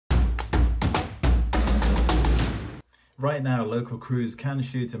Right now, local crews can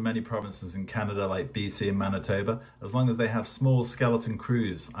shoot in many provinces in Canada like BC and Manitoba, as long as they have small skeleton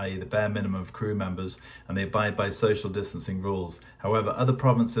crews, i.e. the bare minimum of crew members, and they abide by social distancing rules. However, other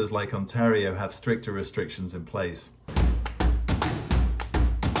provinces like Ontario have stricter restrictions in place.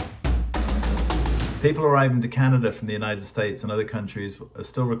 People arriving to Canada from the United States and other countries are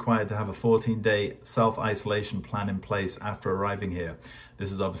still required to have a 14-day self-isolation plan in place after arriving here.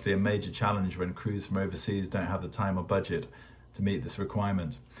 This is obviously a major challenge when crews from overseas don't have the time or budget to meet this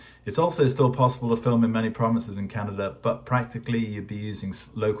requirement. It's also still possible to film in many provinces in Canada, but practically you'd be using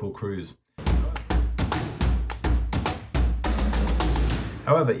local crews.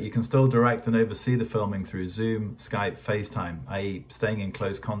 However, you can still direct and oversee the filming through Zoom, Skype, FaceTime, i.e. staying in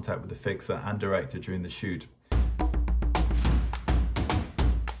close contact with the fixer and director during the shoot.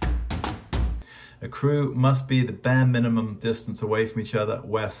 A crew must be the bare minimum distance away from each other,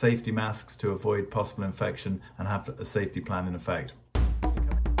 wear safety masks to avoid possible infection, and have a safety plan in effect.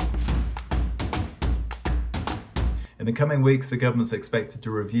 In the coming weeks, the government's expected to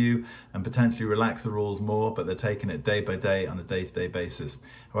review and potentially relax the rules more, but they're taking it day by day on a day-to-day basis.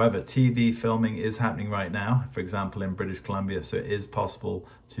 However, TV filming is happening right now, for example in British Columbia, so it is possible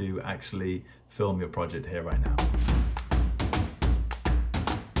to actually film your project here right now.